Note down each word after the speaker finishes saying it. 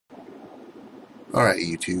Alright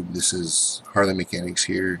YouTube, this is Harley Mechanics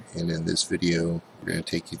here, and in this video we're going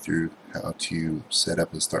to take you through how to set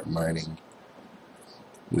up and start mining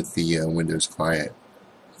with the Windows client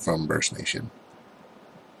from BurstNation.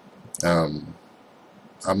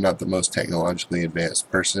 I'm not the most technologically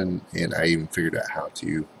advanced person, and I even figured out how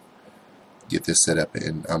to get this set up,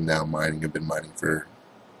 and I'm now mining. I've been mining for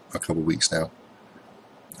a couple weeks now.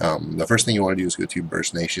 The first thing you want to do is go to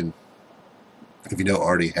BurstNation. If you don't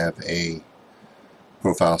already have a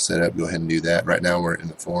profile set up, go ahead and do that. Right now we're in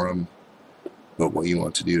the forum, but what you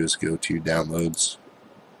want to do is go to downloads,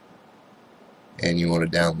 and you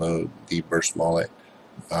want to download the Burst wallet.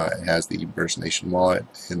 It has the BurstNation wallet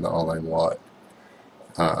and the online wallet.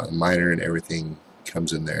 Miner and everything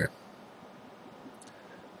comes in there.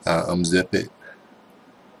 Unzip it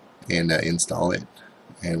and install it,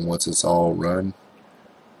 and once it's all run,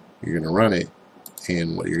 you're going to run it,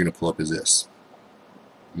 and what you're going to pull up is this.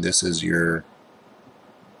 This is your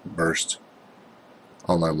Burst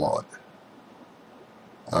online wallet.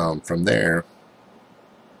 From there,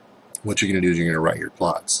 what you're going to do is you're going to write your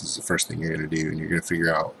plots. This is the first thing you're going to do, and you're going to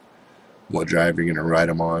figure out what drive you're going to write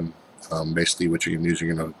them on. Basically what you're going to do is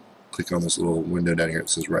you're going to click on this little window down here that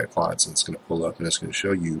says write plots, and it's going to pull up and it's going to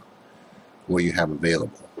show you what you have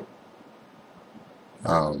available.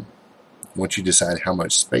 Once you decide how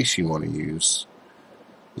much space you want to use,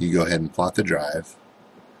 you go ahead and plot the drive.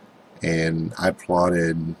 And I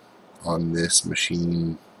plotted on this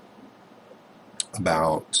machine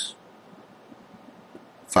about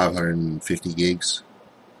 550 gigs,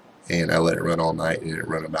 and I let it run all night, and it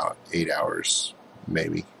run about 8 hours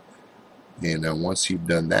maybe. And once you've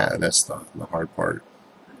done that, that's the hard part,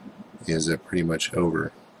 is pretty much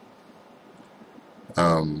over.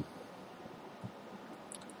 When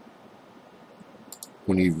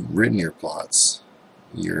you've written your plots,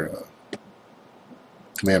 your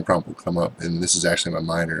command prompt will come up, and this is actually my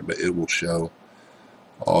miner, but it will show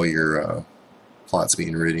all your plots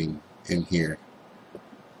being written in here.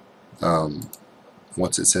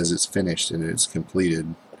 Once it says it's finished and it's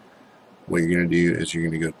completed, what you're going to do is you're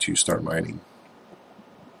going to go to start mining.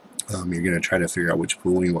 You're going to try to figure out which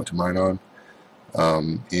pool you want to mine on.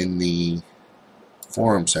 In the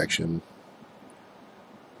forum section,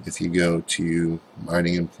 if you go to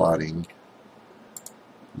mining and plotting,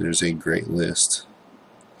 there's a great list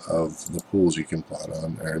of the pools you can plot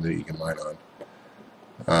on, or that you can mine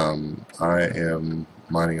on. I am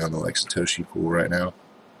mining on the Satoshi pool right now,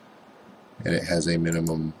 and it has a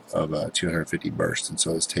minimum of 250 bursts, and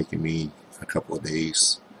so it's taken me a couple of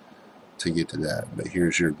days to get to that. But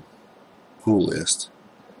here's your pool list.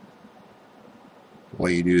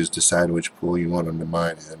 What you do is decide which pool you want them to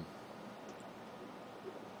mine in.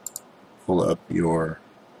 Pull up your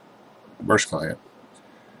Burst client.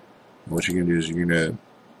 And what you're going to do is you're going to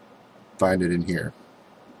find it in here,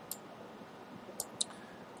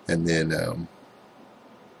 and then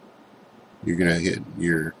you're going to hit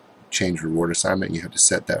your change reward assignment. You have to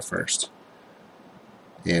set that first,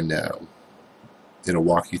 and it'll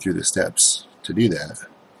walk you through the steps to do that.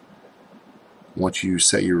 Once you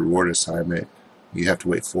set your reward assignment, you have to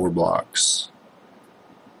wait 4 blocks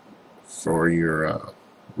for your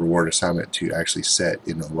reward assignment to actually set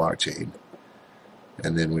in the blockchain.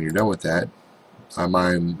 And then when you're done with that, I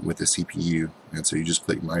mine with the CPU, and so you just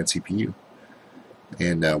click mine CPU,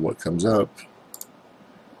 and what comes up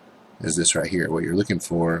is this right here. What you're looking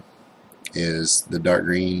for is the dark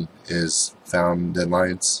green is found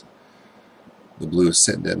deadlines, the blue is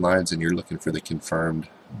sent deadlines, and you're looking for the confirmed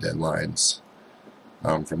deadlines.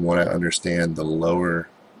 From what I understand, the lower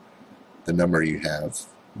the number you have,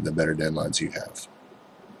 the better deadlines you have.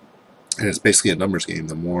 And it's basically a numbers game.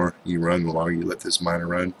 The more you run, the longer you let this miner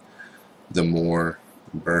run, the more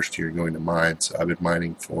burst you're going to mine. So I've been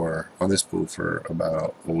mining on this pool for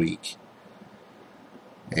about a week,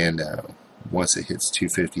 and once it hits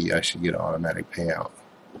 250, I should get an automatic payout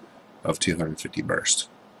of 250 burst.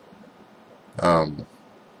 If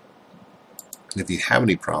you have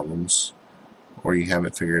any problems, or you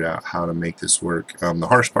haven't figured out how to make this work, the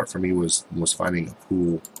hardest part for me was finding a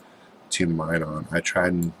pool to mine on. I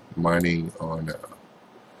tried mining on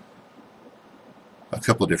a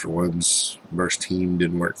couple of different ones. Burst Team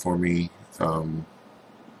didn't work for me.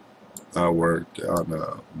 I worked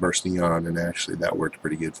on Burst Neon, and actually that worked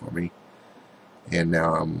pretty good for me. And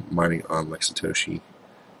now I'm mining on Satoshi.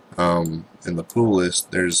 In the pool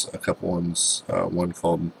list, there's a couple ones. One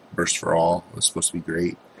called Burst for All was supposed to be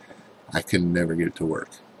great. I could never get it to work.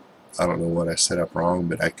 I don't know what I set up wrong,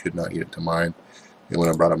 but I could not get it to mine. And when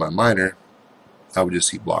I brought up my miner, I would just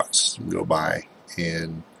see blocks go by,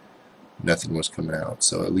 and nothing was coming out.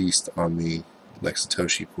 So at least on the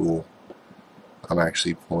Satoshi pool, I'm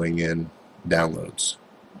actually pulling in downloads.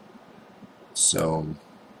 So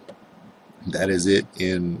that is it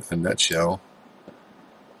in a nutshell.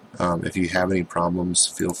 If you have any problems,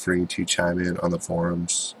 feel free to chime in on the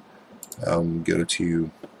forums. Go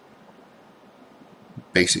to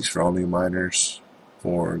Basics for All New Miners,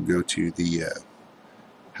 or go to the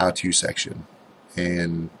how-to section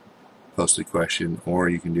and post a question, or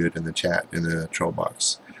you can do it in the chat in the troll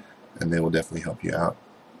box, and they will definitely help you out.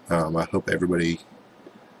 I hope everybody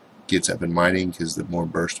gets up in mining, because the more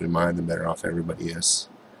burst we mine, the better off everybody is.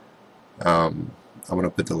 I'm going to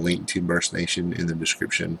put the link to Burst Nation in the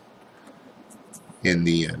description in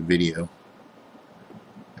the video.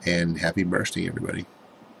 And happy bursting, everybody.